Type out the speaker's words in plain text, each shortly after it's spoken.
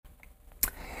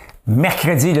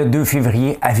Mercredi le 2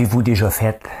 février, avez-vous déjà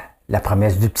fait la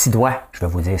promesse du petit doigt? Je vais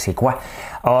vous dire c'est quoi.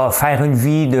 Faire une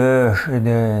vie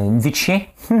une vie de chien?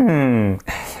 Une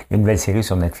nouvelle série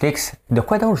sur Netflix. De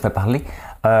quoi donc je vais parler?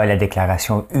 La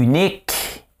déclaration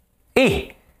unique.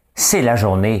 Et c'est la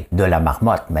journée de la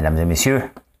marmotte, mesdames et messieurs.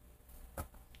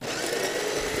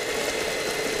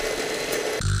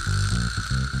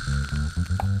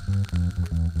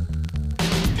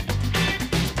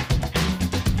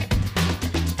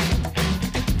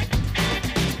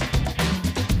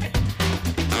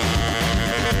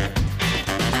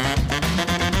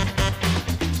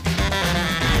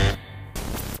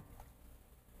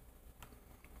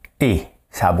 Et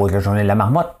ça a beau être la journée de la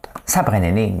marmotte, ça prend une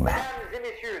énigme. Mesdames et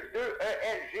messieurs de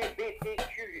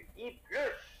LGBTQI+,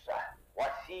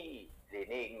 voici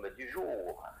l'énigme du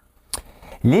jour.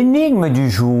 L'énigme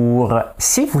du jour,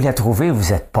 si vous la trouvez,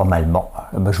 vous êtes pas mal bon.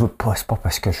 Ben, je veux pas, c'est pas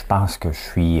parce que je pense que je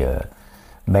suis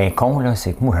ben con, là,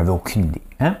 c'est que moi, j'avais aucune idée.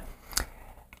 Hein?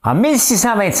 En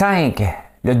 1625,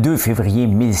 le 2 février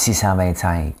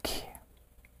 1625,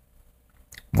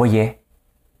 voyez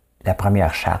la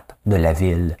première charte de la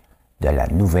ville de la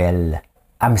Nouvelle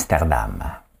Amsterdam.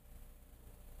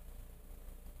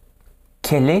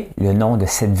 Quel est le nom de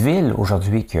cette ville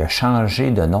aujourd'hui qui a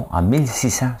changé de nom en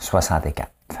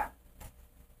 1664?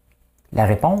 La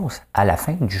réponse à la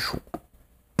fin du show.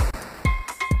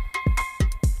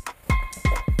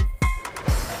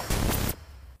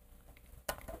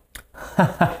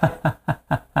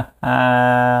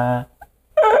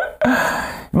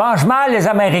 Ils mangent mal, les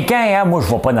Américains, hein? Moi, je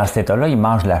ne vais pas dans cet état-là, ils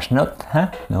mangent la chenoute, hein?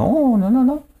 Non, non, non,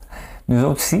 non. Nous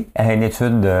autres ici, une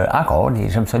étude, encore,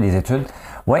 j'aime ça, les études.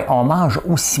 Oui, on mange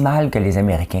aussi mal que les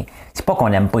Américains. C'est pas qu'on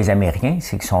n'aime pas les Américains,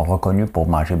 c'est qu'ils sont reconnus pour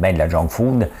manger bien de la junk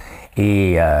food.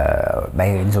 Et,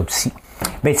 ben, nous autres aussi.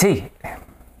 Mais tu sais,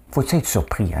 faut-il être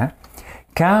surpris, hein?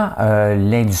 Quand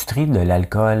l'industrie de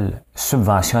l'alcool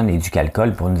subventionne et du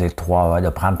calcul pour nous dire de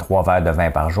prendre 3 verres de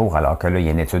vin par jour, alors que là, il y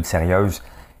a une étude sérieuse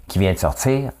qui vient de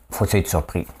sortir, faut-il être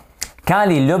surpris. Quand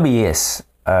les lobbyistes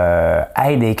aident à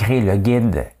écrire le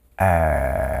guide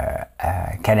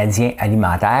canadien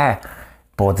alimentaire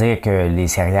pour dire que les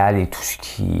céréales et tout ce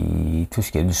qui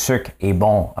a du sucre est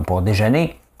bon pour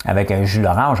déjeuner avec un jus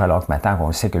d'orange, alors que maintenant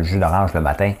on sait que le jus d'orange le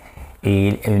matin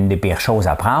est une des pires choses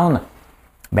à prendre,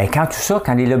 bien quand tout ça,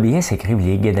 quand les lobbyistes écrivent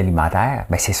les guides alimentaires,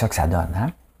 bien c'est ça que ça donne. Hein?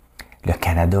 Le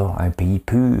Canada, un pays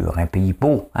pur, un pays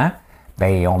beau, hein?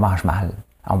 Bien on mange mal.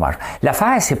 On mange.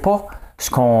 L'affaire, c'est pas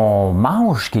ce qu'on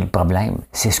mange qui est le problème,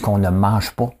 c'est ce qu'on ne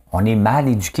mange pas. On est mal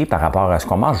éduqué par rapport à ce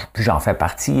qu'on mange, puis j'en fais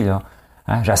partie, là.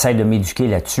 Hein? J'essaie de m'éduquer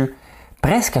là-dessus,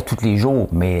 presque à tous les jours,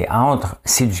 mais entre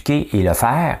s'éduquer et le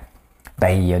faire, ben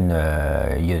il y a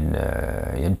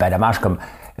une paire de manches comme...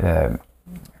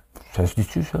 ça se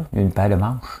dit-tu, ça? Il y a une paire de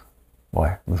manches?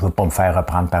 Ouais, je ne veux pas me faire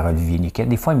reprendre par Olivier Niquet.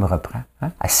 Des fois, il me reprend. Hein?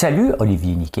 Ah, salut,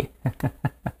 Olivier Niquet.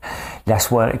 La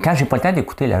soirée, quand j'ai pas le temps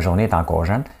d'écouter La journée est encore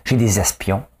jeune, j'ai des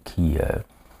espions qui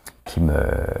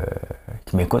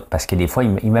m'écoutent parce que des fois,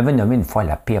 il m'avait nommé une fois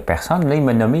la pire personne. Là, il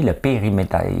m'a nommé le pire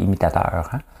imitateur.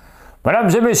 Hein?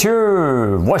 Mesdames et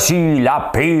messieurs, voici la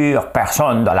pire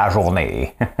personne de la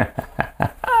journée.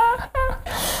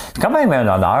 C'est quand même un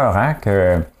honneur hein,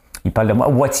 qu'il parle de moi.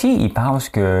 Wattier, il pense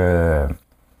que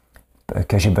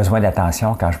j'ai besoin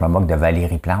d'attention quand je me moque de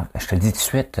Valérie Plante. Je te le dis tout de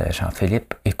suite,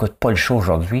 Jean-Philippe, écoute pas le show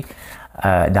aujourd'hui.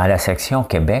 Dans la section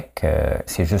Québec,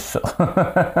 c'est juste ça.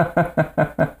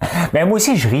 Ben moi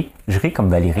aussi, je ris comme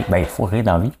Valérie. Ben il faut rire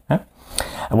dans la vie. Hein?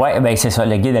 Oui, ben c'est ça.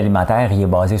 Le guide alimentaire, il est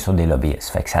basé sur des lobbyistes.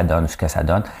 Fait que ça donne ce que ça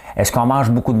donne. Est-ce qu'on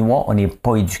mange beaucoup de noix? On n'est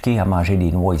pas éduqué à manger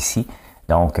des noix ici.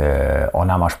 Donc, on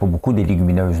n'en mange pas beaucoup, des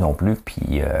légumineuses non plus.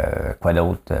 Puis, quoi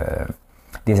d'autre?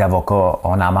 Des avocats,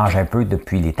 on en mange un peu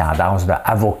depuis les tendances de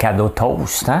avocado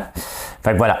toast. Hein?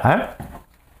 Fait que voilà. Hein?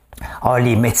 Ah,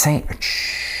 les médecins...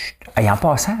 Et en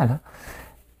passant, là,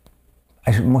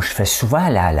 moi, je fais souvent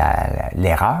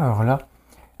l'erreur, là.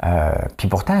 Puis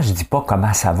pourtant, je dis pas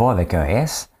comment ça va avec un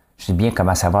S. Je dis bien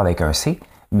comment ça va avec un C.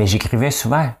 Mais j'écrivais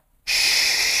souvent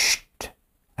chut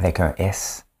avec un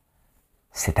S.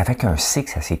 C'est avec un C que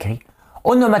ça s'écrit.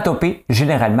 Onomatopée,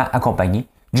 généralement accompagnée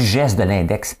du geste de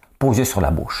l'index posé sur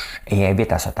la bouche et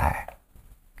invite à se taire.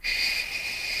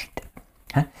 Chut.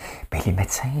 Hein? Ben, les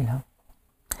médecins, là,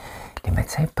 les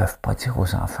médecins ne peuvent pas dire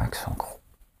aux enfants qu'ils sont gros.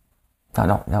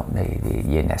 Non,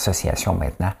 il y a une association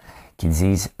maintenant qui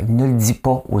disent ne le dis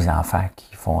pas aux enfants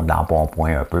qui font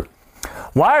d'embonpoint un peu.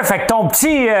 Ouais, fait que ton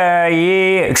petit, il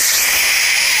est.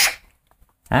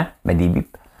 Hein? Ben, des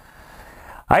bips.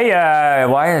 Hey,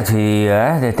 ouais,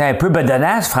 t'es un peu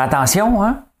bedonnasse, fais attention,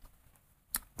 hein?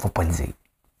 Faut pas le dire.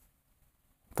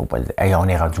 Faut pas le dire. Hey, on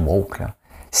est rendu woke, là.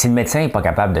 Si le médecin n'est pas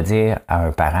capable de dire à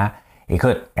un parent,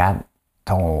 écoute, regarde,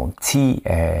 ton petit,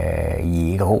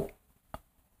 il est gros.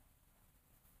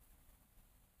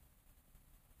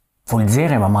 Faut le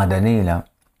dire à un moment donné, là.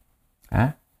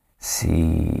 Hein?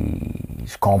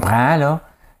 Je comprends, là,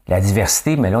 la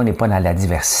diversité, mais là, on n'est pas dans la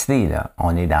diversité, là.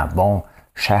 On est dans, bon,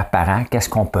 chers parents, qu'est-ce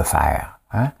qu'on peut faire?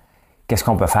 Hein? Qu'est-ce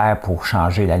qu'on peut faire pour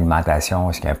changer l'alimentation?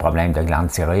 Est-ce qu'il y a un problème de glande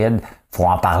thyroïde? Il faut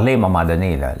en parler à un moment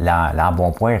donné, là.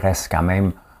 L'embonpoint reste quand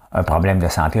même un problème de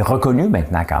santé reconnu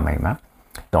maintenant quand même, hein?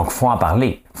 Donc, il faut en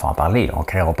parler. Il faut en parler. On ne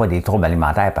créera pas des troubles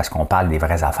alimentaires parce qu'on parle des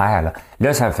vraies affaires.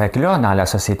 Là, ça fait que là, dans la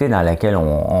société dans laquelle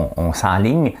on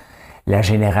s'enligne, la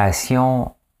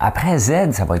génération après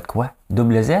Z, ça va être quoi?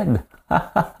 Double Z?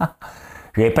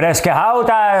 J'ai presque hâte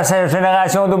à cette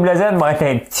génération double Z. Moi, être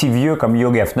un petit vieux comme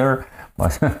Hugh Hefner.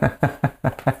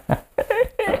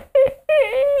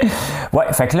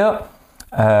 Ouais, fait que là,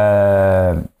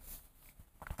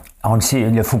 on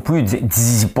ne faut plus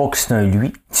dis pas que c'est un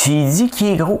lui. Tu dis qu'il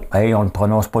est gros. Hey, on ne le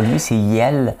prononce pas lui, c'est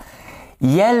Yel.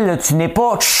 Yel, tu n'es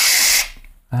pas.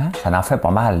 Hein? Ça en fait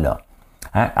pas mal, là.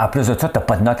 Hein? En plus de ça, tu n'as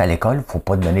pas de notes à l'école. Il ne faut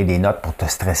pas te donner des notes pour te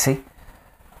stresser.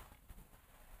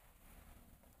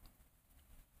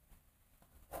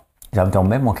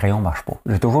 Même mon crayon ne marche pas.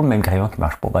 J'ai toujours le même crayon qui ne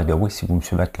marche pas. Ben, oui, si vous me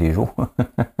suivez tous les jours.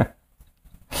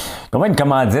 Comment une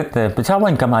commandite? Peux-tu avoir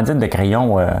une commandite de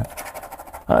crayon?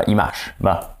 Ah, il marche.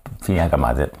 Bon, fini la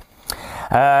commandite.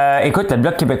 Écoute, le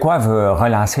Bloc québécois veut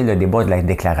relancer le débat de la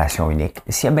déclaration unique.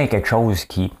 S'il y a bien quelque chose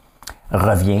qui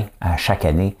revient à chaque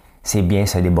année, c'est bien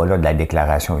ce débat-là de la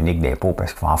déclaration unique d'impôt,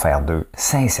 parce qu'il faut en faire deux.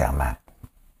 Sincèrement.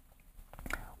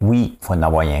 Oui, il faut en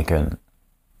avoir rien qu'une,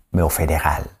 mais au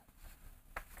fédéral.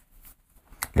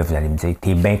 Là, vous allez me dire,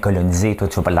 t'es bien colonisé, toi,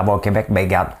 tu ne veux pas l'avoir au Québec? Ben,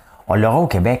 regarde, on l'aura au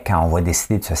Québec quand on va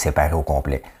décider de se séparer au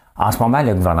complet. En ce moment,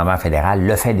 le gouvernement fédéral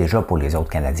le fait déjà pour les autres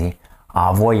Canadiens.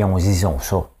 Envoyons-y ça.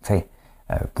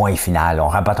 Point final. On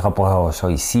ne rabattra pas ça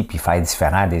ici puis faire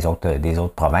différent des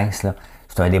autres provinces. Là.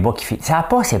 C'est un débat qui fait. Ça n'a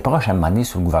pas assez proche à un moment donné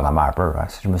sur le gouvernement Harper. Hein,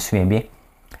 si je me souviens bien,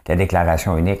 la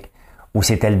déclaration unique, où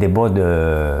c'était le débat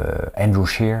de Andrew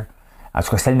Scheer. En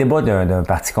tout cas, c'était le débat du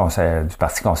Parti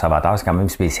conservateur. C'est quand même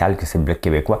spécial que c'est le Bloc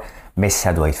québécois, mais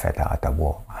ça doit être fait à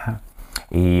Ottawa. Hein.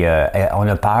 Et on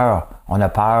a peur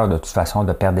de toute façon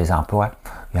de perdre des emplois.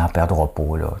 Il n'en perdra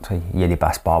pas. Là. Il y a des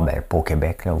passeports, ben, pas au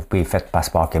Québec. Là. Vous pouvez faire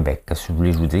passeport Québec, si vous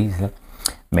voulez que je vous dise. Là.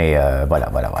 Mais voilà.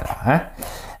 Hein?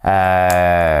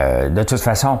 De toute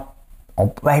façon,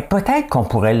 peut-être qu'on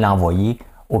pourrait l'envoyer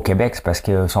au Québec, c'est parce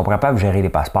qu'ils sont capables de gérer les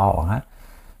passeports. Hein?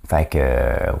 Fait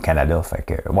que, au Canada, fait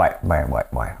que, ouais.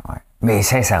 Mais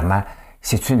sincèrement,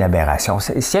 c'est une aberration.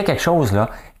 S'il y a quelque chose là,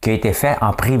 qui a été fait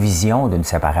en prévision d'une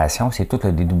séparation, c'est tout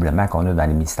le dédoublement qu'on a dans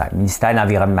les ministères. Ministère de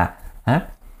l'Environnement, hein?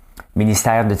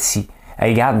 Ministère de Tissi.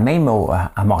 Regarde, même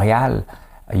à Montréal,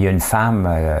 il y a une femme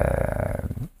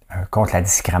contre la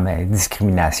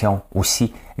discrimination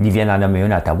aussi. Ils viennent en nommer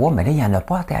une à Ottawa, mais là, il n'y en a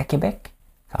pas à Québec.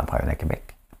 Ça en prend une à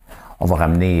Québec. On va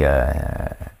ramener...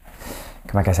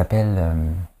 comment elle s'appelle?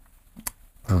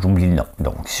 J'oublie le nom.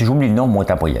 Donc, si j'oublie le nom, moi,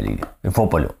 t'as pas y aller. Il ne va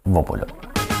pas là.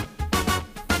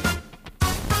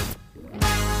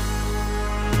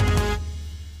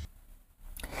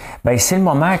 Ben, c'est le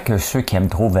moment que ceux qui aiment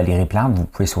trop Valérie Plante, vous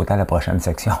pouvez sauter à la prochaine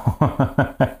section.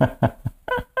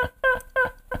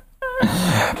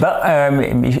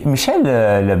 Michel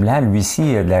Leblanc, lui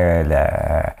ici,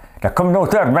 la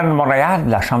communauté urbaine de Montréal,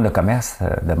 la Chambre de commerce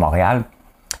de Montréal,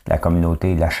 la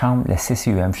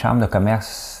CCUM, Chambre de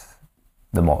commerce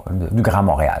du Grand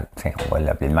Montréal, enfin, on va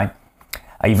l'appeler de même.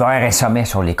 Il va y avoir un sommet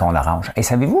sur les cônes oranges. Et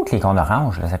savez-vous que les cônes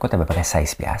oranges, là, ça coûte à peu près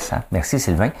 16$. Hein? Merci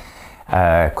Sylvain.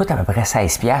 Coûte à peu près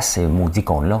 16$, ces maudits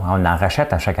cônes-là. On en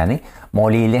rachète à chaque année, mais on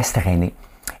les laisse traîner.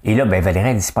 Et là, ben,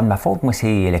 Valérie, elle dit, c'est pas de ma faute, moi,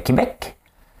 c'est le Québec.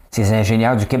 C'est les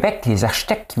ingénieurs du Québec, les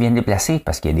architectes qui viennent déplacer,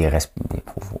 parce qu'il y a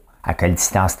à quelle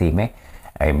distance tu les mets.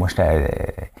 Moi,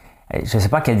 je ne sais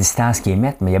pas à quelle distance qu'ils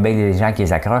émettent, mais il y a bien des gens qui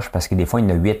les accrochent, parce que des fois, il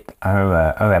y en a 8,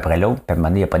 un après l'autre, puis à un moment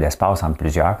donné, il n'y a pas d'espace entre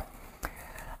plusieurs.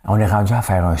 On est rendu à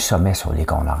faire un sommet sur les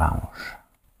cônes oranges.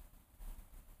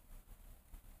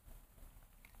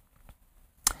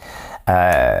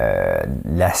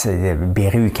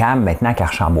 Berry-UQAM, maintenant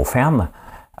qu'Archambault ferme,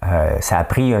 ça a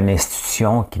pris une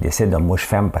institution qui décide de moi je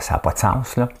ferme parce que ça n'a pas de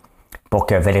sens, là, pour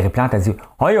que Valérie Plante a dit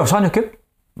 « Oui, on s'en occupe. »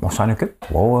 On s'en occupe.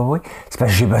 Oui. C'est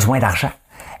parce que j'ai besoin d'argent.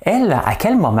 Elle, à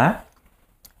quel moment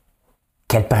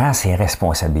qu'elle prend ses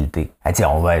responsabilités? Elle dit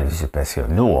c'est parce que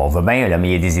nous, on veut bien, là, mais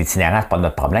il y a des itinérants, c'est pas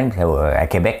notre problème. Là, à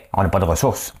Québec, on n'a pas de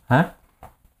ressources. Hein?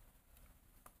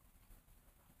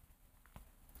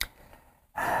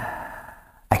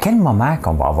 À quel moment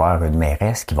qu'on va avoir une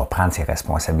mairesse qui va prendre ses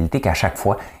responsabilités, qu'à chaque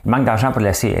fois, il manque d'argent pour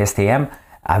la STM,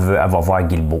 elle va voir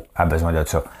Guilbeault, elle a besoin de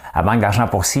ça. Elle manque d'argent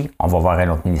pour ci, on va voir un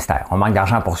autre ministère. On manque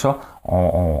d'argent pour ça,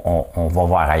 on va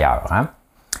voir ailleurs. Hein?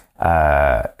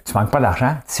 Tu manques pas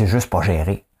d'argent, c'est juste pas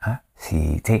géré. Hein?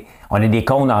 On a des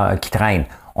comptes qui traînent.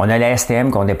 On a la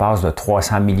STM qu'on dépasse de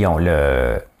 300 millions.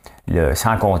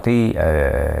 Sans compter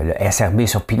le SRB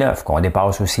sur P9, qu'on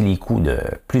dépasse aussi les coûts de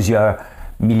plusieurs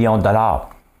millions de dollars.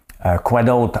 Quoi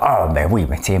d'autre? Ah, ben oui,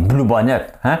 ben tiens, Blue Bonnet.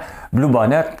 Hein? Blue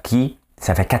Bonnet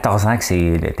ça fait 14 ans que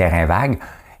c'est le terrain vague.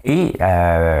 Et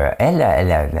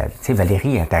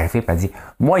Valérie est arrivée et elle dit,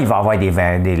 moi, il va y avoir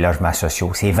des logements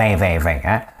sociaux. C'est 20-20-20.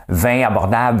 Hein? 20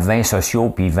 abordables, 20 sociaux,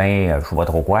 puis 20, je ne sais pas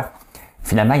trop quoi.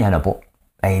 Finalement, il n'y en a pas.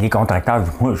 Et les contracteurs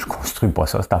disent, moi, je ne construis pas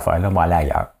ça, cette affaire-là, moi, aller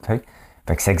ailleurs. T'sais?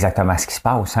 Fait que c'est exactement ce qui se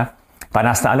passe. Hein?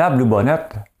 Pendant ce temps-là, Blue Bonnet,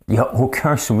 il n'y a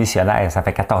aucun soumissionnaire. Ça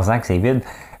fait 14 ans que c'est vide.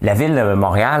 La ville de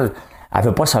Montréal, elle ne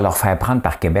veut pas se leur faire prendre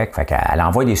par Québec. Fait qu'elle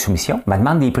envoie des soumissions, mais elle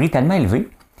demande des prix tellement élevés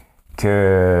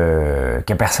que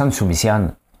personne ne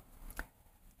soumissionne.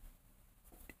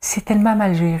 C'est tellement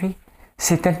mal géré.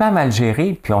 C'est tellement mal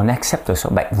géré, puis on accepte ça.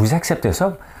 Ben, vous acceptez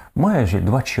ça. Moi, j'ai le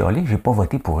droit de chialer, j'ai pas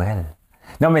voté pour elle.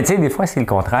 Non, mais tu sais, des fois, c'est le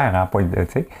contraire. Hein,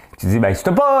 tu dis, ben, si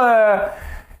t'as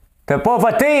pas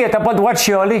voté, t'as pas le droit de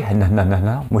chialer.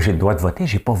 Non. Moi, j'ai le droit de voter,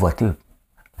 j'ai pas voté.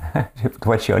 J'ai le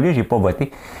droit de chialer, j'ai pas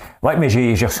voté. Oui, mais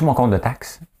j'ai reçu mon compte de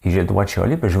taxes. Et j'ai le droit de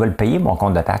chialer, puis je vais le payer, mon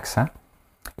compte de taxes. Hein?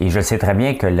 Et je sais très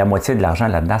bien que la moitié de l'argent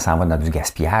là-dedans s'en va dans du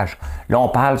gaspillage. Là, on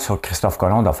parle sur Christophe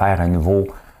Colomb de faire un nouveau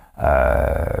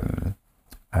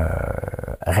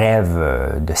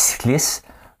rêve de cycliste.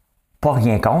 Pas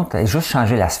rien contre. Juste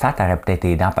changer l'asphalte aurait peut-être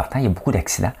aidé en partant. Il y a beaucoup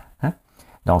d'accidents. Hein?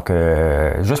 Donc,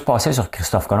 juste passer sur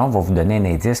Christophe Colomb va vous donner un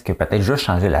indice que peut-être juste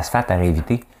changer l'asphalte aurait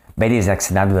évité bien des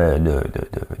accidents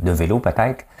de vélo,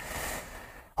 peut-être.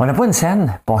 On n'a pas une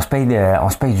scène, puis on se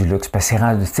paye du luxe. Parce que c'est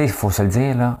rendu, tu sais, il faut se le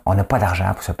dire, là, on n'a pas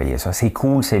d'argent pour se payer ça. C'est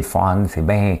cool, c'est le fun, c'est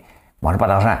bien. Mais on n'a pas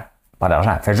d'argent. Pas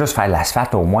d'argent. Fait juste faire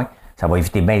l'asphalte au moins. Ça va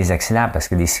éviter bien les accidents parce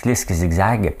que des cyclistes qui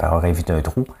zigzaguent pour éviter un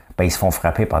trou, ben, ils se font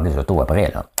frapper par des autos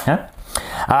après. Là.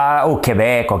 Hein? Au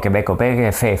Québec,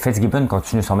 Fitzgibbon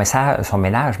continue son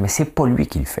ménage, mais c'est pas lui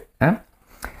qui le fait. Hein?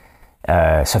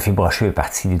 Sophie Brochu est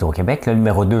partie d'Hydro-Québec. Le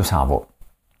numéro 2 s'en va.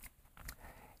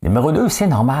 Le numéro 2, c'est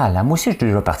normal. Hein? Moi aussi, je suis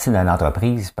déjà parti d'une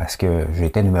entreprise parce que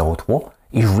j'étais numéro 3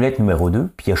 et je voulais être numéro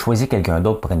 2, puis il a choisi quelqu'un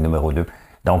d'autre pour être numéro 2.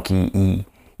 Donc, il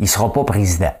ne sera pas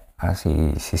président. Hein?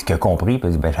 C'est ce qu'il a compris, puis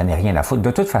il dit, ben, j'en ai rien à foutre.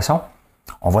 De toute façon,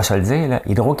 on va se le dire, là,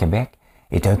 Hydro-Québec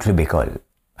est un club école.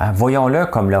 Hein? Voyons-le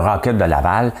comme le Rocket de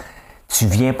Laval. Tu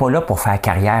viens pas là pour faire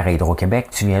carrière à Hydro-Québec,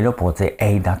 tu viens là pour dire,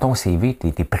 hey, dans ton CV, tu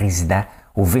étais président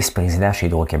ou vice-président chez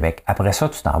Hydro-Québec. Après ça,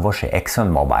 tu t'en vas chez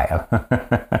ExxonMobil.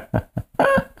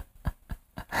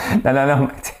 Non,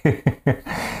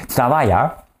 tu t'en vas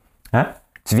ailleurs. Hein?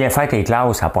 Tu viens faire tes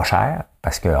classes à pas cher,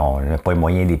 parce qu'on n'a pas les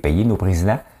moyens de les payer, nos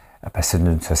présidents, parce que c'est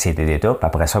une société d'État, puis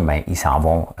après ça, ben, ils s'en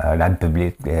vont dans le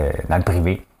public, dans le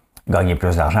privé, gagner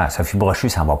plus d'argent. Sophie Brochu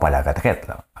s'en va pas à la retraite,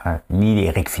 là, hein? Ni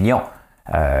Éric Fillon.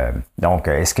 Donc,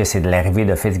 est-ce que c'est de l'arrivée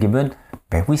de Fitzgibbon?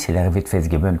 Ben oui, c'est l'arrivée de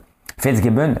Fitzgibbon.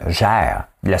 Fitzgibbon gère.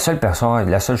 La seule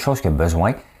chose qu'il a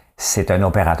besoin, c'est un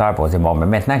opérateur pour dire, bon, mais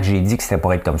maintenant que j'ai dit que c'était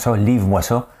pour être comme ça, livre-moi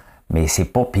ça. Mais c'est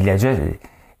pas... Puis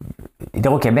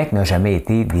Hydro-Québec n'a jamais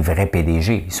été des vrais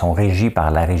PDG. Ils sont régis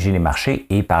par la Régie des marchés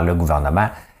et par le gouvernement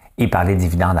et par les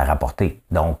dividendes à rapporter.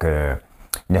 Donc,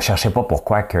 ne cherchez pas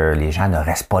pourquoi que les gens ne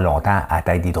restent pas longtemps à la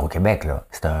tête d'Hydro-Québec. Là.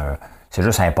 C'est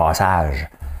juste un passage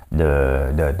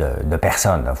de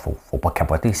personnes. Faut pas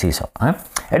capoter, c'est ça. Hein?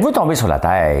 Êtes-vous tombé sur la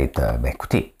tête? Ben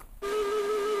écoutez...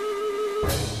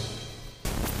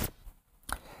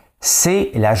 C'est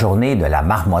la journée de la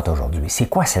marmotte aujourd'hui. C'est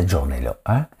quoi cette journée-là?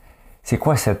 Hein? C'est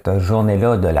quoi cette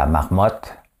journée-là de la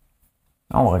marmotte?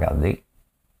 On va regarder.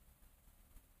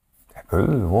 Un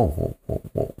peu.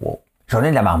 Journée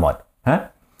de la marmotte. Hein?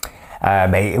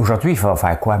 Ben, aujourd'hui, il va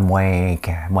faire quoi? Moins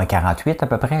 48 à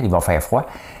peu près. Il va faire froid.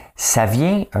 Ça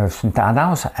vient, c'est une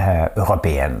tendance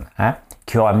européenne, hein?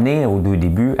 Qui a amené au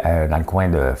début, dans le coin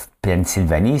de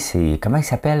Pennsylvanie, c'est, comment il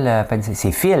s'appelle?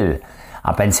 C'est Phil,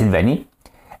 en Pennsylvanie.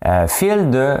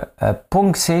 Phil de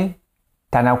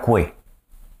Punxsutawney,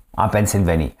 en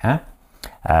Pennsylvanie. Hein?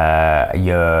 Il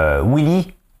y a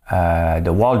Willie de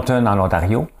Walton, en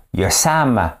Ontario. Il y a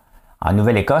Sam, en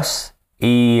Nouvelle-Écosse.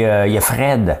 Et il y a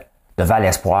Fred de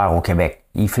Val-Espoir, au Québec.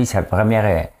 Il fait sa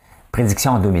première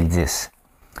prédiction en 2010.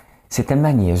 C'est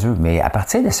tellement niaiseux, mais à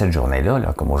partir de cette journée-là,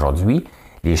 là, comme aujourd'hui,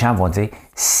 les gens vont dire,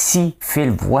 si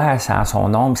Phil voit sans son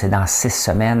nombre, c'est dans 6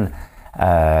 semaines.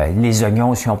 Les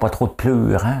oignons, s'ils n'ont pas trop de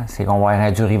pleurs, hein, c'est qu'on va avoir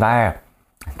un dur hiver.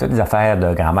 Toutes des affaires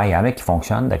de grand-mère. Il y en a qui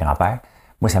fonctionnent, de grand-père.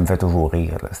 Moi, ça me fait toujours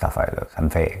rire, là, cette affaire-là. Ça me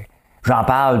fait... J'en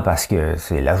parle parce que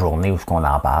c'est la journée où on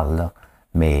en parle. Là.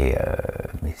 mais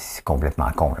c'est complètement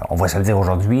con. Là. On va se le dire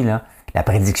aujourd'hui, là, la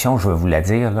prédiction, je vais vous la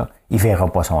dire, là, il ne verra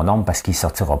pas son ombre parce qu'il ne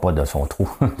sortira pas de son trou.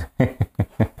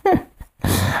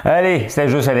 Allez, c'est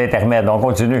juste à l'intermède, on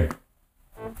continue.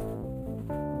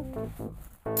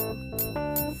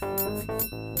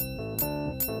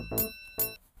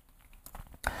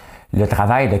 Le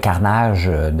travail de carnage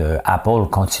de Apple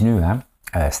continue. Hein?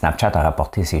 Snapchat a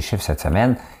rapporté ses chiffres cette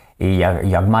semaine et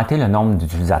il a augmenté le nombre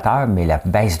d'utilisateurs, mais la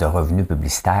baisse de revenus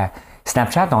publicitaires.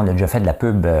 Snapchat, on a déjà fait de la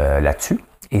pub là-dessus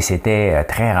et c'était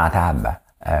très rentable.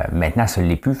 Maintenant, ça ne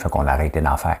l'est plus, fait qu'on a arrêté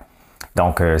d'en faire.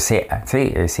 Donc, c'est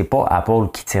pas Apple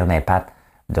qui tire les pattes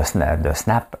de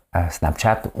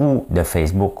Snapchat ou de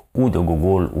Facebook ou de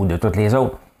Google ou de toutes les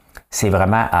autres. C'est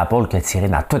vraiment Apple qui a tiré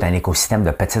dans tout un écosystème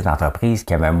de petites entreprises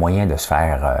qui avaient un moyen de se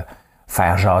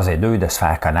faire jaser d'eux, de se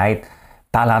faire connaître.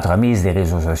 Par l'entremise des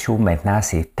réseaux sociaux, maintenant,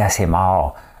 c'est assez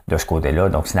mort de ce côté-là.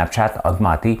 Donc, Snapchat a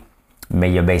augmenté,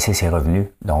 mais il a baissé ses revenus.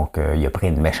 Donc, il a pris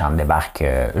une méchante débarque.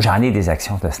 J'en ai des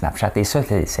actions de Snapchat et ça,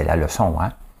 c'est la leçon.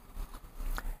 Hein?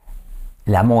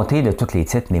 La montée de tous les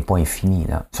titres n'est pas infinie.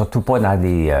 Là. Surtout pas dans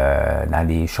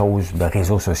des choses de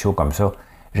réseaux sociaux comme ça.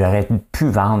 J'aurais pu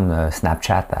vendre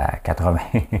Snapchat à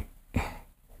 85$.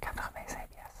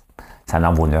 Ça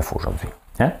en vaut 9 aujourd'hui.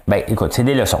 Hein? Ben, écoute, c'est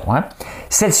des leçons. Hein?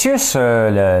 Celsius,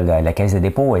 la Caisse de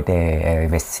dépôt était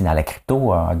investie dans la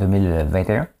crypto en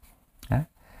 2021. Hein?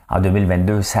 En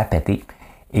 2022, ça a pété.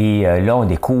 Et là, on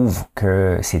découvre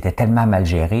que c'était tellement mal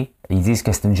géré. Ils disent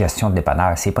que c'est une gestion de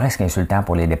dépanneur. C'est presque insultant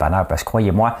pour les dépanneurs parce que,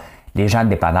 croyez-moi, les gens de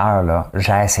dépanneurs là,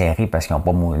 gèrent serré parce qu'ils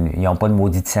n'ont pas de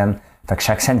maudite scène. Fait que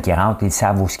chaque scène qui rentre, ils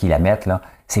savent où ce qu'ils la mettent. Là.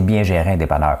 C'est bien géré un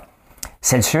dépanneur.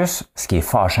 Celsius, ce qui est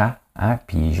fâchant, hein,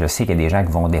 puis je sais qu'il y a des gens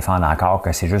qui vont défendre encore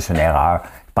que c'est juste une erreur.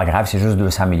 C'est pas grave, c'est juste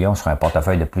 200 millions sur un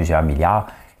portefeuille de plusieurs milliards.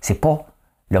 C'est pas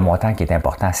le montant qui est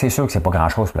important. C'est sûr que c'est pas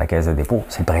grand-chose pour la Caisse de dépôt.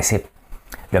 C'est le principe.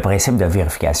 Le principe de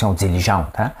vérification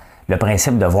diligente. Hein? Le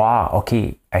principe de voir, OK,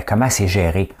 comment c'est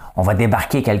géré. On va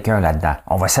débarquer quelqu'un là-dedans.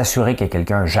 On va s'assurer que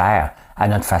quelqu'un gère à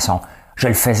notre façon. Je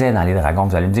le faisais dans les dragons.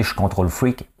 Vous allez me dire, je suis contrôle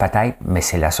freak, peut-être, mais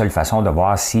c'est la seule façon de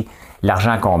voir si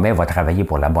l'argent qu'on met va travailler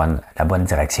pour la bonne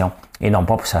direction et non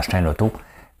pas pour s'acheter un auto.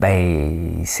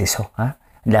 Ben, c'est ça. Hein?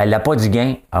 L'appât du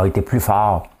gain a été plus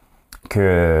fort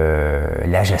que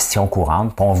la gestion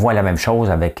courante. Puis on voit la même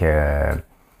chose avec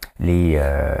les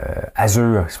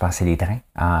Azure, je pense que c'est les trains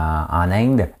en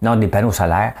Inde, non, des panneaux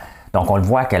solaires. Donc, on le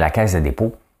voit que la Caisse de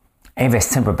dépôt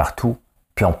investit un peu partout,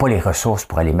 puis ils n'ont pas les ressources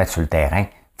pour aller mettre sur le terrain.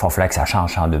 Il va falloir que ça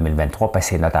change en 2023 parce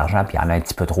que c'est notre argent, puis il y en a un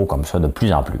petit peu trop comme ça de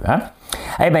plus en plus. Hein?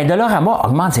 Eh bien, Dollarama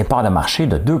augmente ses parts de marché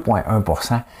de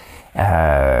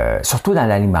 2,1 surtout dans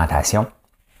l'alimentation.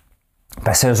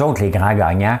 Parce que eux autres, les grands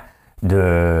gagnants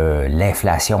de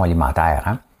l'inflation alimentaire.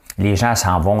 Hein? Les gens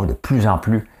s'en vont de plus en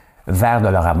plus vers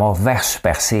Dollarama, vers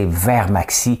Super C, vers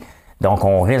Maxi. Donc,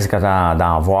 on risque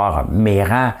d'en voir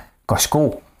Méran,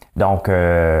 Costco. Donc,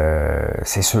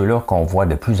 c'est ceux-là qu'on voit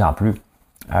de plus en plus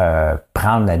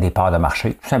prendre des parts de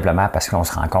marché, tout simplement parce qu'on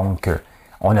se rend compte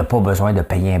qu'on n'a pas besoin de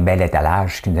payer un bel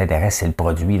étalage. Ce qui nous intéresse, c'est le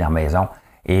produit dans la maison.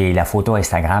 Et la photo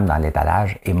Instagram dans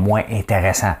l'étalage est moins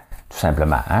intéressant, tout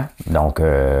simplement. Hein? Donc,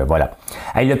 voilà.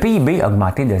 Et le PIB a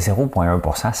augmenté de 0,1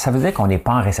 %. Ça veut dire qu'on n'est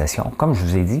pas en récession. Comme je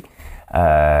vous ai dit,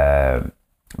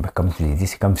 comme je vous ai dit,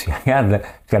 c'est comme si, regarde,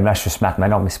 là, je suis smart, mais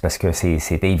non, mais c'est parce que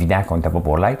c'était évident qu'on n'était pas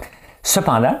pour l'être.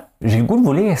 Cependant, j'ai le goût de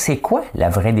vous lire, c'est quoi la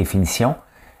vraie définition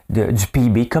du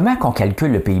PIB? Comment qu'on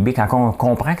calcule le PIB quand on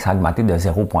comprend que ça a augmenté de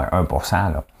 0,1 %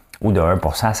 là, ou de 1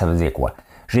 %, ça veut dire quoi?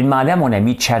 J'ai demandé à mon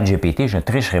ami ChatGPT, je ne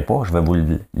tricherai pas, je vais vous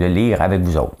le lire avec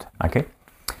vous autres. OK?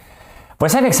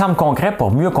 Voici un exemple concret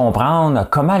pour mieux comprendre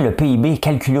comment le PIB est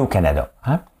calculé au Canada.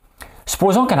 Hein?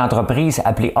 Supposons qu'une entreprise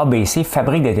appelée ABC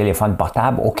fabrique des téléphones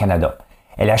portables au Canada.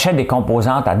 Elle achète des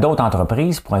composantes à d'autres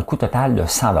entreprises pour un coût total de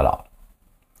 100 $.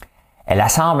 Elle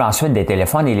assemble ensuite des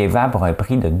téléphones et les vend pour un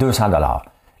prix de 200 $.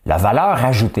 La valeur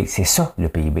ajoutée, c'est ça le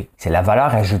PIB. C'est la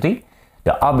valeur ajoutée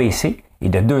de ABC et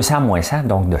de 200 moins 100,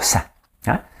 donc de 100.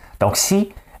 Hein? Donc,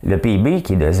 si le PIB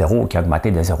qui est de 0, qui a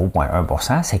augmenté de 0,1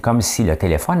 %, c'est comme si le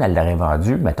téléphone, elle l'aurait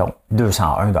vendu, mettons,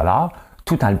 201 $,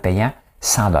 tout en le payant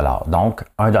 100 $. Donc,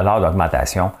 1 $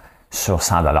 d'augmentation sur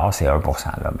 100 $, c'est 1 %.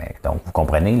 Là. Mais, donc, vous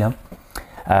comprenez,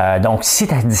 là? Donc, si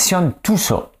tu additionnes tout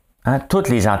ça, hein, toutes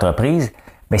les entreprises,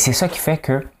 bien, c'est ça qui fait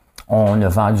qu'on a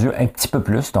vendu un petit peu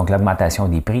plus. Donc, l'augmentation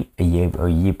des prix y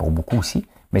est pour beaucoup aussi.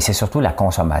 Mais c'est surtout la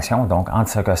consommation, donc entre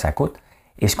ce que ça coûte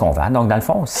et ce qu'on vend. Donc, dans le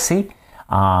fond, c'est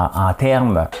en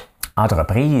termes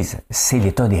entreprise, c'est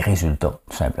l'état des résultats,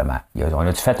 tout simplement. On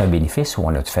a-tu fait un bénéfice ou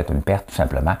on a-tu fait une perte, tout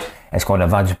simplement? Est-ce qu'on a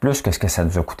vendu plus que ce que ça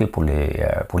nous a coûté pour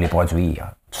les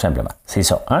produire, tout simplement? C'est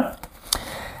ça, hein?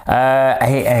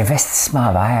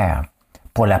 Investissement vert.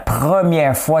 pour la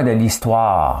première fois de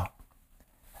l'histoire,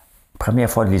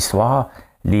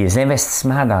 les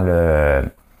investissements dans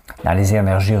les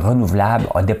énergies renouvelables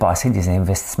ont dépassé des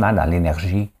investissements dans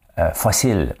l'énergie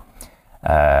fossile.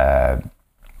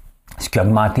 Ce qui a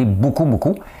augmenté beaucoup,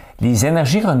 beaucoup. Les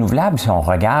énergies renouvelables, si on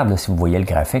regarde, si vous voyez le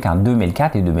graphique, en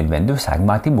 2004 et 2022, ça a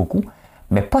augmenté beaucoup,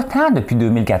 mais pas tant depuis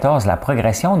 2014. La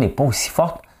progression n'est pas aussi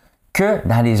forte que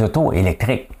dans les autos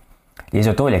électriques. Les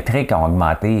autos électriques ont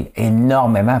augmenté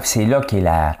énormément, puis c'est là qu'est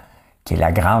la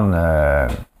grande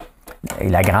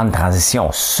transition.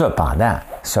 Cependant,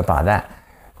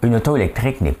 une auto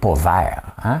électrique n'est pas vert.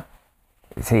 Hein?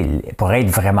 Pour être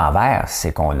vraiment vert,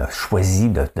 c'est qu'on a choisi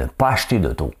de ne pas acheter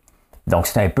d'auto. Donc,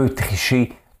 c'est un peu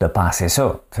triché de penser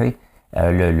ça.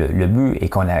 Le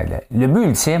but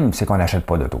ultime, c'est qu'on n'achète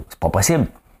pas d'auto. C'est pas possible,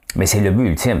 mais c'est le but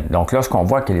ultime. Donc, lorsqu'on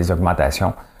voit que les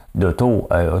augmentations d'auto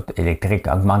électriques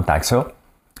augmentent tant que ça,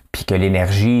 puis que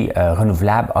l'énergie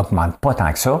renouvelable augmente pas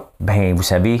tant que ça, ben vous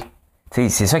savez, c'est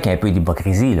ça qui est un peu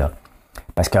d'hypocrisie, là.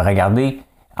 Parce que regardez,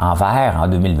 en vert, en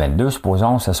 2022,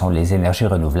 supposons, ce sont les énergies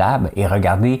renouvelables, et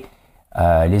regardez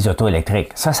les autos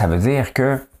électriques. Ça veut dire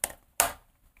que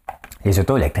les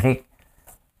autos électriques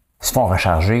se font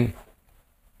recharger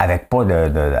avec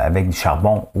du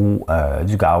charbon ou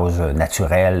du gaz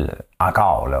naturel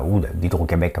encore, là, ou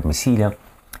d'Hydro-Québec comme ici, là.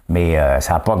 Mais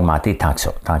ça n'a pas augmenté tant que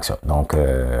ça. Donc,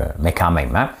 mais quand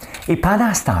même. Hein? Et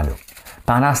pendant ce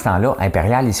temps-là,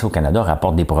 Impérial, ici au Canada,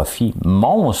 rapporte des profits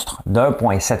monstres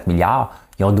d'1,7 milliard.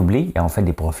 Ils ont doublé, ils ont fait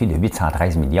des profits de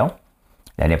 813 millions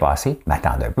l'année passée. Mais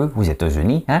attendez un peu, aux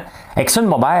États-Unis. Hein?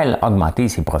 ExxonMobil a augmenté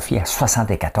ses profits à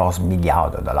 74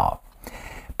 milliards de dollars.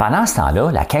 Pendant ce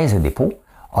temps-là, la Caisse de dépôt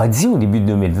a dit au début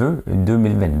de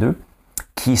 2022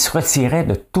 qu'il se retirait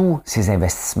de tous ses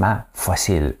investissements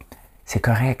fossiles. C'est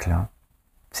correct, là.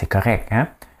 C'est correct, hein?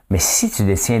 Mais si tu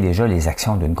détiens déjà les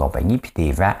actions d'une compagnie puis tu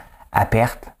les vends à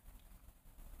perte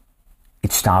et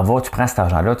tu prends cet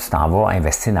argent-là, tu t'en vas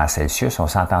investir dans Celsius, on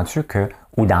s'entend-tu que,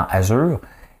 ou dans Azure,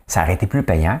 ça aurait été plus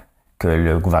payant que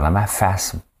le gouvernement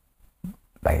fasse,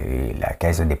 la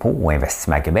Caisse de dépôt ou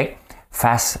Investissement Québec,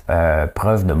 fasse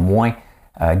preuve de moins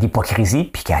d'hypocrisie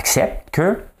puis qu'accepte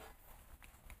que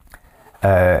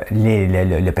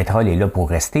le pétrole est là pour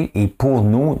rester et pour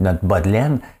nous, notre bas de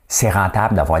laine, c'est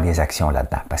rentable d'avoir des actions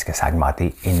là-dedans parce que ça a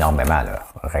augmenté énormément. Là.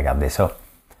 Regardez ça.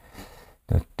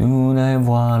 De tout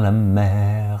voir la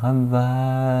mer,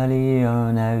 avaler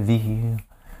un navire,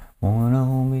 mon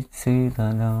homme c'est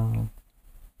un homme.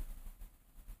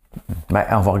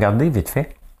 On va regarder vite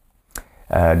fait.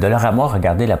 De l'heure à moi,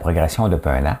 regardez la progression depuis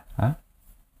un an. Hein?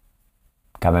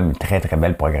 Quand même une très très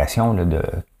belle progression là, de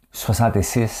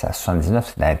 66 à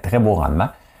 79, c'est un très beau rendement.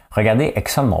 Regardez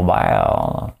ExxonMobil,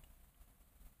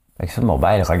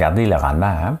 regardez le rendement.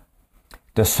 Hein?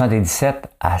 De 77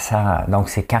 à 100, donc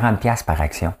c'est 40$ par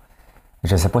action.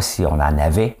 Je ne sais pas si on en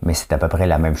avait, mais c'est à peu près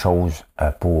la même chose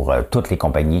pour toutes les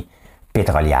compagnies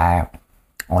pétrolières.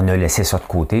 On a laissé ça de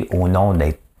côté au nom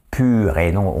d'être pur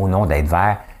et non au nom d'être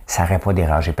vert. Ça n'aurait pas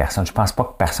dérangé personne. Je ne pense pas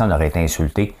que personne n'aurait été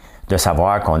insulté de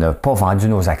savoir qu'on n'a pas vendu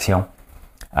nos actions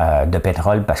de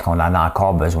pétrole parce qu'on en a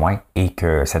encore besoin et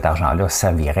que cet argent-là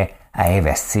servirait à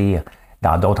investir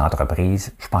dans d'autres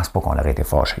entreprises. Je ne pense pas qu'on aurait été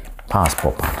fâché. Je ne pense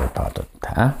pas, pas tout.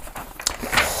 Hein?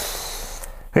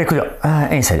 Écoute,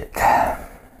 insolite.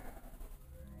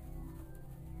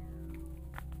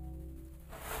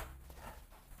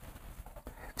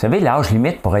 Vous savez, l'âge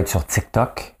limite pour être sur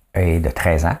TikTok est de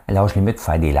 13 ans. L'âge limite pour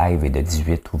faire des lives est de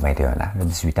 18 ou 21 ans,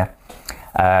 18 ans.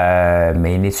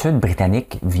 Mais une étude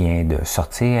britannique vient de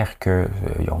sortir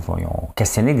qu'ils ont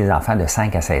questionné des enfants de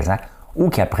 5 à 16 ans où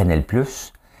qui apprenaient le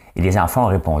plus. Et les enfants ont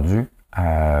répondu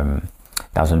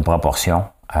dans une proportion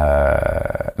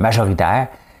majoritaire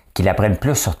qu'ils apprennent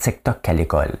plus sur TikTok qu'à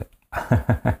l'école.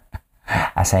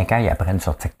 À 5 ans, ils apprennent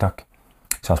sur TikTok.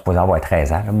 Ils sont supposés avoir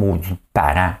 13 ans, le maudit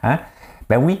parent. Hein?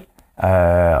 Ben oui,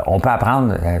 on peut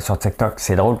apprendre sur TikTok.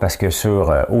 C'est drôle parce que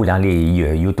dans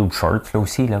les YouTube Shorts là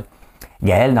aussi, là,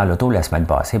 Gaël, dans l'auto, la semaine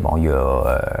passée, bon, il y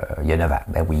a 9 ans.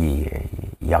 Ben oui,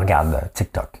 il regarde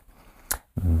TikTok.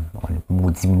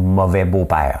 Maudit mauvais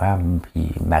beau-père, hein?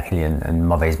 Puis Marilyn, une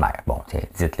mauvaise mère. Bon,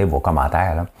 dites-les vos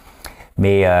commentaires, là.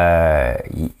 Mais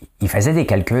il faisait des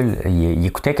calculs, il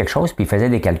écoutait quelque chose, puis il faisait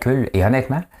des calculs, et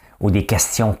honnêtement, ou des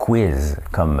questions quiz,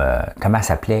 comme comment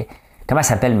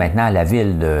s'appelle maintenant la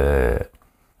ville de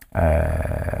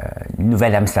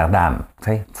Nouvelle-Amsterdam. Tu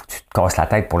sais, faut que tu te casses la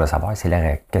tête pour le savoir. C'est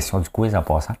la question du quiz en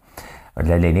passant.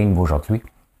 De l'énigme aujourd'hui.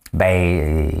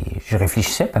 Ben, je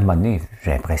réfléchissais, puis à un moment donné,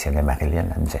 j'ai impressionné Marilyn.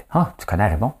 Elle me disait, « Ah, tu connais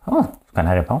la réponse? Ah, tu connais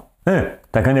la réponse? Tu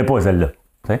la connais pas, celle-là. »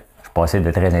 Tu sais, je passais de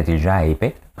très intelligent à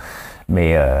épais.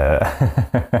 Mais,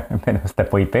 mais non, c'était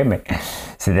pas épais, mais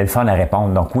c'était le fun à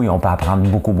répondre. Donc oui, on peut apprendre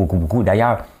beaucoup, beaucoup, beaucoup.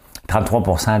 D'ailleurs,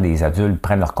 33% des adultes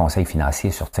prennent leurs conseils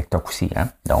financiers sur TikTok aussi. Hein?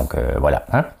 Donc voilà.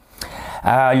 Hein?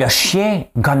 Le chien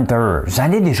Gunther,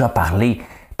 j'en ai déjà parlé.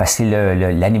 Parce que c'est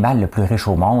l'animal le plus riche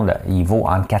au monde. Il vaut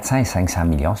entre 400 et 500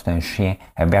 millions. C'est un chien,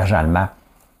 un berger allemand.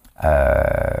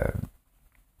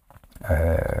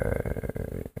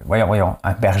 Voyons,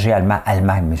 un berger allemand,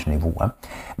 imaginez-vous. Hein.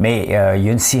 Mais il y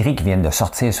a une série qui vient de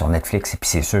sortir sur Netflix, et puis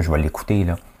c'est sûr, je vais l'écouter.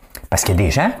 Là. Parce qu'il y a des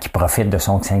gens qui profitent de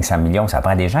son 500 millions. Ça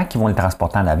prend des gens qui vont le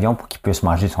transporter en avion pour qu'il puisse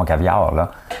manger son caviar.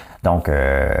 Là. Donc,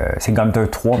 c'est Gunther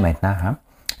 3 maintenant. Hein.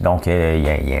 Donc, il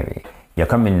y a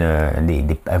comme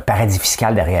un paradis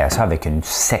fiscal derrière ça avec une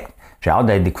secte. J'ai hâte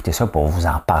d'écouter ça pour vous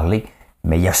en parler.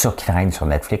 Mais il y a ça qui traîne sur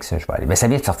Netflix. Je vais aller. Mais ça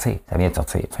vient de sortir.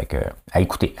 Fait que, à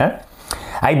écouter. Hein?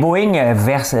 Hey, Boeing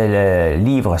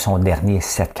livre son dernier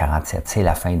 747. C'est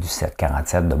la fin du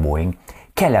 747 de Boeing.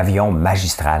 Quel avion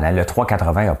magistral. Hein? Le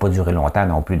 380 n'a pas duré longtemps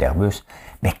non plus d'Airbus.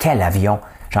 Mais quel avion.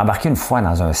 J'ai embarqué une fois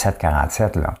dans un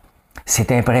 747. Là.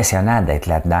 C'est impressionnant d'être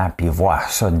là-dedans puis voir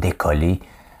ça décoller.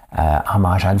 En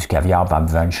mangeant du caviar et en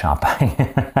buvant du champagne.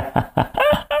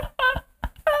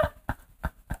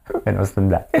 Mais non, c'est une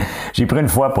blague. J'ai pris une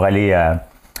fois pour aller à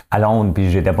Londres,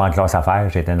 puis j'étais pas en classe affaires,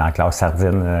 j'étais dans la classe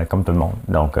sardine, comme tout le monde.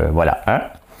 Donc, voilà. Hein?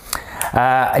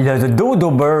 Le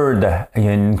Dodo Bird, il y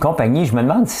a une compagnie, je me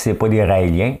demande si c'est pas des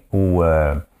Raéliens ou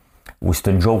c'est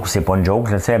une joke ou c'est pas une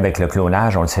joke. Là, avec le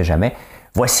clonage, on le sait jamais.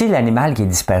 Voici l'animal qui est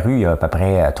disparu il y a à peu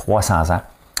près 300 ans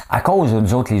à cause de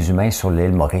nous autres, les humains, sur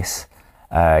l'île Maurice.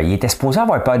 Il était supposé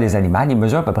avoir peur des animaux. Il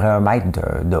mesure à peu près 1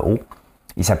 mètre de haut.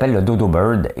 Il s'appelle le Dodo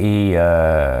Bird et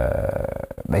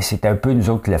c'est un peu nous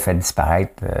autres qui l'a fait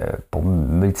disparaître pour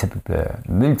multiples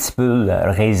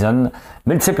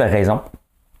raisons.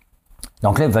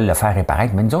 Donc là, ils veulent le faire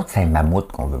réapparaître, mais nous autres, c'est un mammouth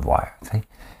qu'on veut voir. T'sais.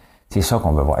 C'est ça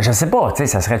qu'on veut voir. Je ne sais pas,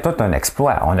 ça serait tout un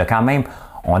exploit. On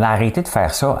a arrêté de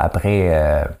faire ça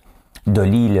après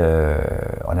Dolly.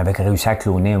 On avait réussi à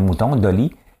cloner un mouton,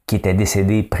 Dolly, qui était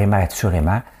décédé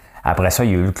prématurément. Après ça,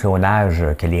 il y a eu le clonage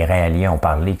que les Raéliens ont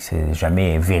parlé, que c'est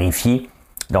jamais vérifié.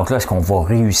 Donc là, est-ce qu'on va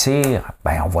réussir?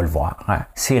 Ben, on va le voir. Hein?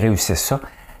 S'ils réussissent ça,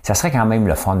 ça serait quand même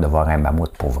le fun de voir un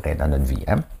mammouth pour vrai dans notre vie.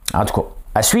 Hein? En tout cas,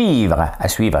 à suivre. Ah,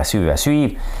 je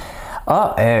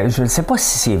ne sais pas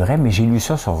si c'est vrai, mais j'ai lu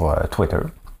ça sur Twitter.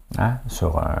 Hein?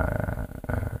 Sur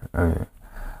un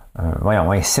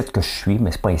site que je suis,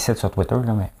 mais c'est pas un site sur Twitter,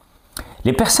 là, mais...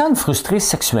 Les personnes frustrées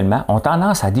sexuellement ont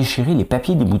tendance à déchirer les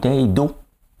papiers des bouteilles d'eau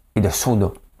et de soda.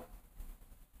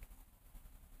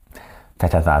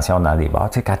 Faites attention dans les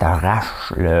bars. Tu sais, quand tu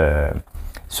arraches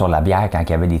sur la bière quand il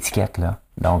y avait l'étiquette, là.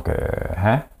 Donc,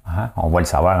 on va le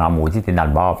savoir en maudit, t'es dans le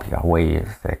bar, puis oui,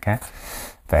 c'est quand.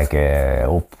 Fait que,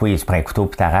 oui, tu prends un couteau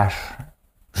puis t'arraches.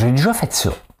 J'ai déjà fait ça.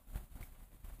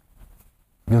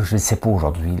 Là, je ne sais pas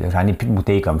aujourd'hui. J'en ai plus de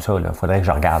bouteilles comme ça. Il faudrait que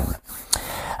je regarde.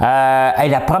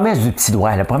 La promesse du petit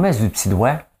doigt. La promesse du petit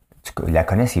doigt, la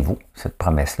connaissez-vous, cette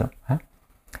promesse-là? Hein?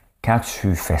 Quand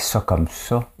tu fais ça comme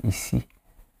ça, ici,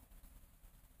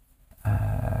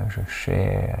 je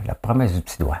fais la promesse du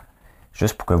petit doigt.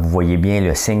 Juste pour que vous voyez bien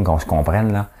le signe, qu'on se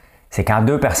comprenne, là. C'est quand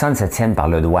 2 personnes se tiennent par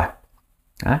le doigt.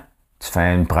 Hein? Tu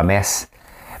fais une promesse.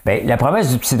 Bien, la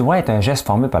promesse du petit doigt est un geste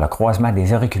formé par le croisement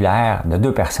des auriculaires de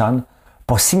 2 personnes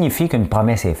pour signifier qu'une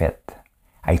promesse est faite.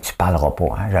 Hey, tu parleras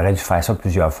pas. Hein? J'aurais dû faire ça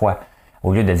plusieurs fois.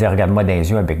 Au lieu de dire « regarde-moi dans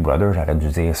les yeux à Big Brother », j'aurais dû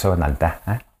dire ça dans le temps.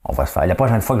 Hein? On va se faire. La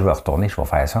prochaine fois que je vais retourner, je vais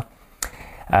faire ça.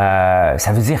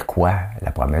 Ça veut dire quoi, la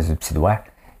promesse du petit doigt?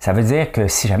 Ça veut dire que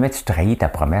si jamais tu trahis ta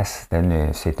promesse,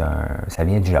 ça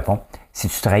vient du Japon, si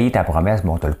tu trahis ta promesse,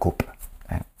 bon, on te le coupe.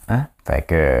 Hein? Fait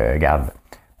que, regarde,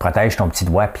 protège ton petit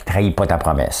doigt puis trahis pas ta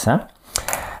promesse. Hein?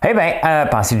 Eh bien,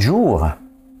 pensée du jour.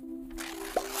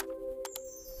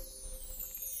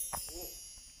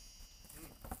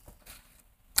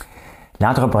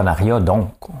 L'entrepreneuriat,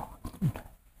 donc,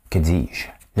 que dis-je?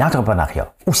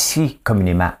 L'entrepreneuriat, aussi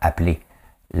communément appelé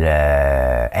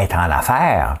être en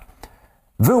affaires,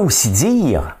 veut aussi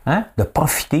dire de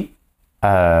profiter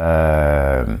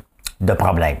de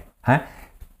problèmes. Hein?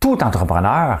 Tout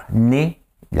entrepreneur naît,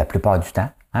 la plupart du temps,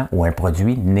 ou un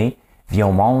produit naît, vient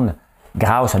au monde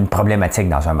grâce à une problématique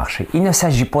dans un marché. Il ne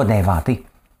s'agit pas d'inventer.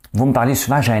 Vous me parlez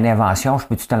souvent, j'ai une invention, je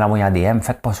peux-tu te l'envoyer en DM?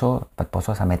 Faites pas ça,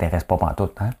 ça ne m'intéresse pas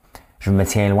pantoute. Hein? Je me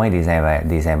tiens loin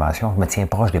des inventions, je me tiens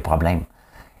proche des problèmes.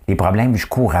 Les problèmes, je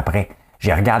cours après.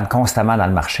 Je regarde constamment dans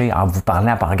le marché en vous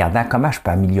parlant, en regardant comment je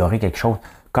peux améliorer quelque chose,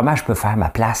 comment je peux faire ma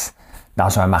place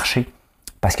dans un marché.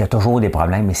 Parce qu'il y a toujours des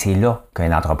problèmes et c'est là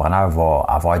qu'un entrepreneur va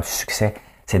avoir du succès,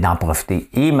 c'est d'en profiter.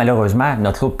 Et malheureusement,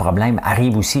 notre autre problème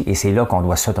arrive aussi et c'est là qu'on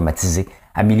doit s'automatiser,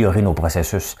 améliorer nos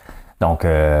processus. Donc,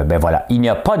 ben voilà, il n'y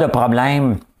a pas de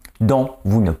problème dont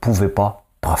vous ne pouvez pas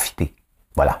profiter.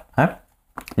 Voilà. Hein?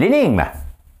 L'énigme.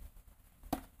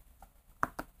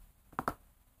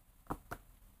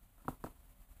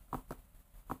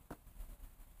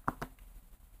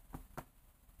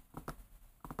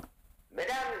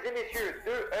 Mesdames et messieurs,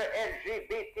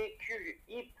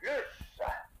 2ELGBTQI+,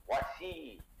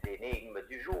 voici l'énigme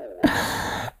du jour.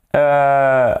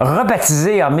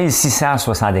 Rebaptisée en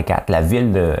 1664, la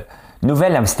ville de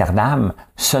Nouvelle-Amsterdam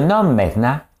se nomme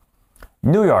maintenant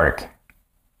New York.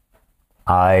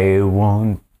 I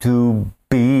want to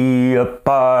be a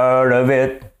part of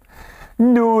it.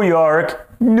 New York,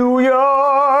 New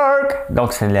York.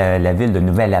 Donc, c'est la ville de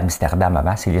Nouvelle-Amsterdam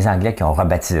avant. C'est les Anglais qui ont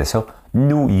rebaptisé ça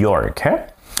New York. Hein?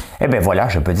 Eh bien voilà,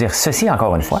 je peux dire ceci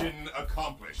encore une fois.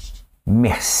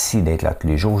 Merci d'être là tous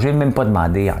les jours. Je n'ai même pas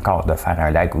demandé encore de faire un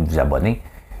like ou de vous abonner.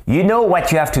 You know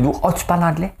what you have to do. Oh, tu parles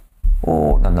anglais?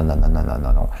 Oh, non.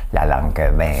 La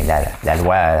langue, ben, la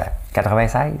loi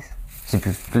 96. C'est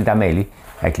plus tout le temps mêlé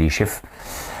avec les chiffres.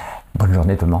 Bonne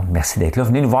journée tout le monde. Merci d'être là.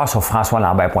 Venez nous voir sur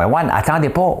françoislambert.one. Attendez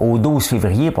pas au 12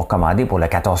 février pour commander pour le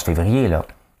 14 février. Là.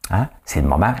 Hein? C'est le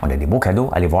moment. On a des beaux cadeaux.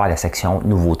 Allez voir la section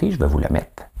nouveautés. Je vais vous la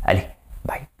mettre. Allez.